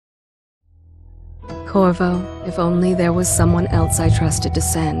Corvo, if only there was someone else I trusted to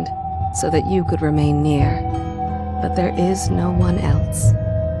send, so that you could remain near. But there is no one else,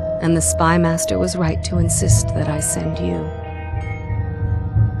 and the Spy Master was right to insist that I send you.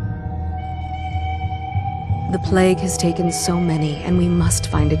 The plague has taken so many, and we must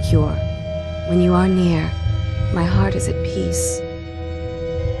find a cure. When you are near, my heart is at peace.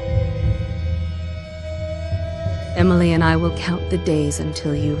 Emily and I will count the days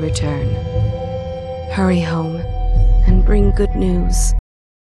until you return. Hurry home, and bring good news.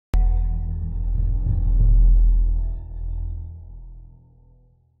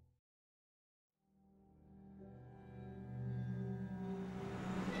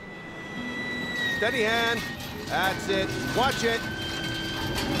 Steady hand. That's it. Watch it.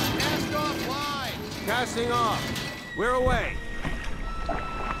 Cast off line. Casting off. We're away.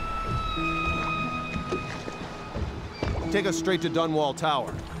 Take us straight to Dunwall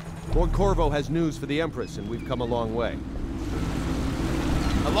Tower. Lord Corvo has news for the Empress, and we've come a long way.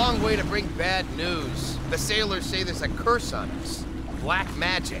 A long way to bring bad news. The sailors say there's a curse on us. Black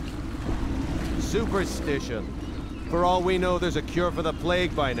magic. Superstition. For all we know, there's a cure for the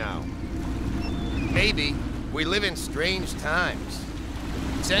plague by now. Maybe. We live in strange times.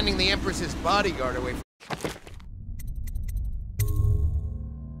 Sending the Empress's bodyguard away from...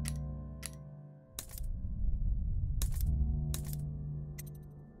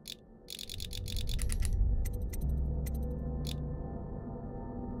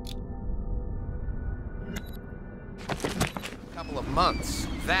 couple of months.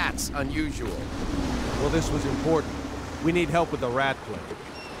 That's unusual. Well, this was important. We need help with the rat plague.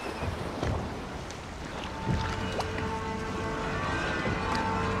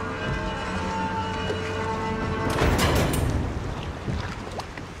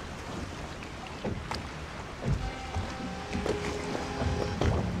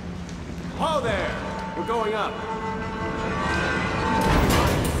 Ho there! We're going up.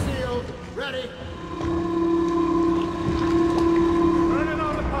 Sealed. Ready. Turning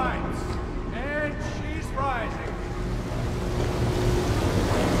on the pipes. And she's rising.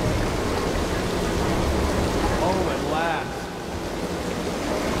 Oh, at last.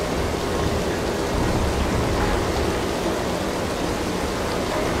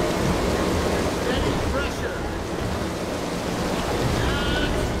 Steady pressure.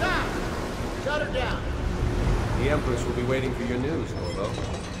 And stop. Shut her down. The Empress will be waiting for your news, Corvo.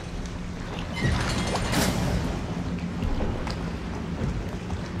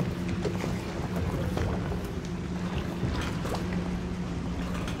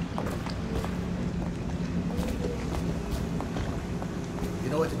 You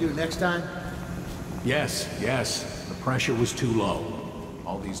know what to do next time? Yes, yes. The pressure was too low.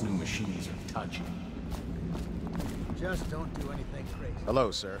 All these new machines are touchy. Just don't do anything crazy.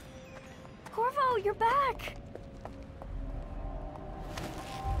 Hello, sir. Corvo, you're back!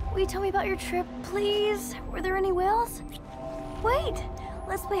 Will you tell me about your trip, please? Were there any whales? Wait!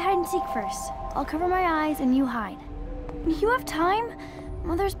 Let's play hide and seek first. I'll cover my eyes and you hide. You have time?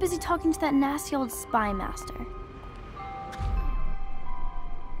 Mother's busy talking to that nasty old spy master.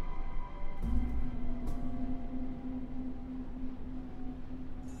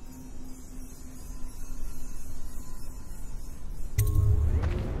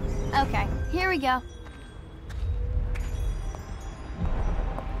 Okay, here we go.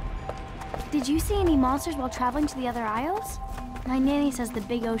 Did you see any monsters while traveling to the other isles? My nanny says the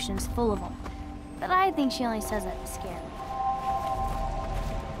big ocean's full of them, but I think she only says that to scare me.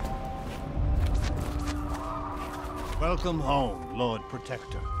 Welcome home, Lord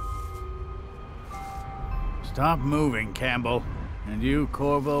Protector. Stop moving, Campbell. And you,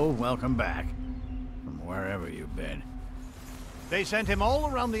 Corvo, welcome back. From wherever you've been. They sent him all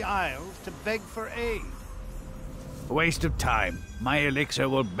around the Isles to beg for aid. A waste of time. My elixir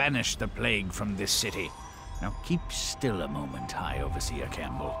will banish the plague from this city. Now keep still a moment, High Overseer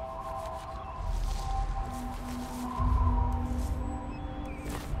Campbell.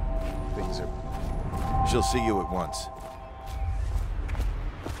 Things are... She'll see you at once.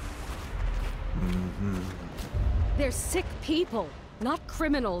 They're sick people, not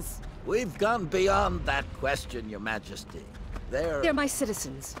criminals. We've gone beyond that question, Your Majesty. They're my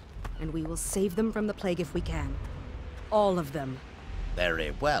citizens, and we will save them from the plague if we can. All of them.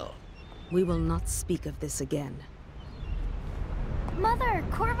 Very well. We will not speak of this again. Mother,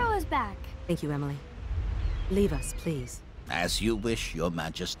 Corvo is back. Thank you, Emily. Leave us, please. As you wish, Your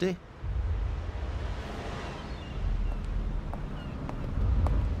Majesty.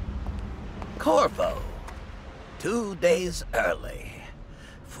 Corvo. 2 days early.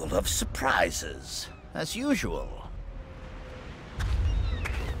 Full of surprises, as usual.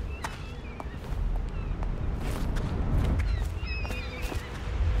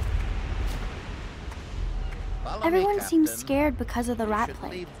 Everyone seems Captain. scared because of the We rat should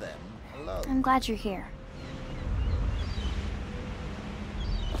plague. leave them alone. I'm glad you're here.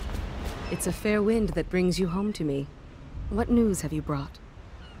 It's a fair wind that brings you home to me. What news have you brought?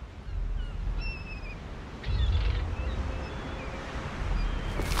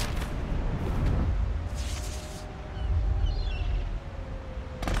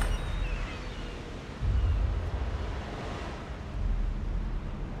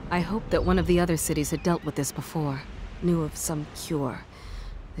 I hoped that one of the other cities had dealt with this before, knew of some cure.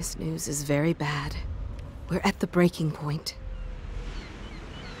 This news is very bad. We're at the breaking point.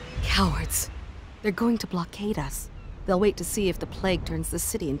 Cowards. They're going to blockade us. They'll wait to see if the plague turns the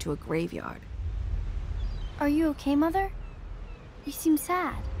city into a graveyard. Are you okay, Mother? You seem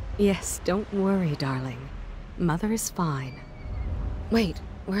sad. Yes, don't worry, darling. Mother is fine. Wait,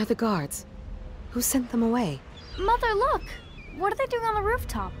 where are the guards? Who sent them away? Mother, look! What are they doing on the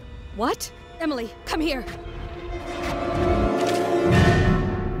rooftop? What? Emily, come here!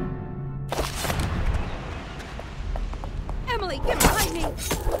 Emily, get behind me!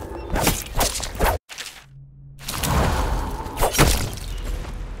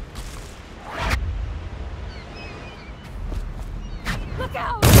 Look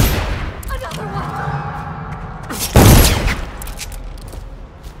out! Another one!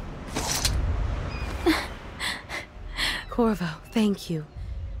 Corvo, thank you.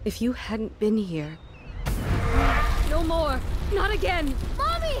 If you hadn't been here... No more! Not again!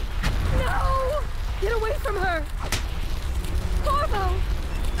 Mommy! No! Get away from her! Corvo!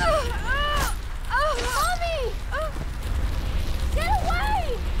 Mommy! Get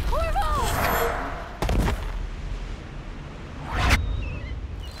away! Corvo!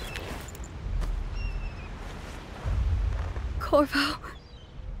 Corvo,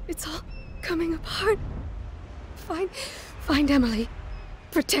 it's all coming apart. Find Emily.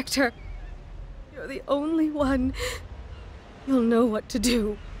 Protect her. You're the only one. You'll know what to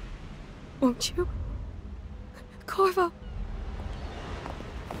do. Won't you? Corvo.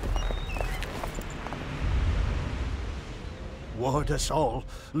 Ward us all.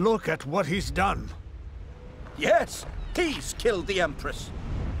 Look at what he's done. Yes, he's killed the Empress.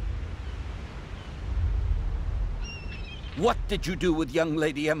 What did you do with young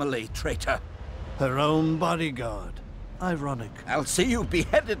Lady Emily, traitor? Her own bodyguard. Ironic. I'll see you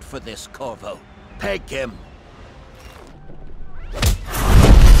beheaded for this, Corvo. Peg him.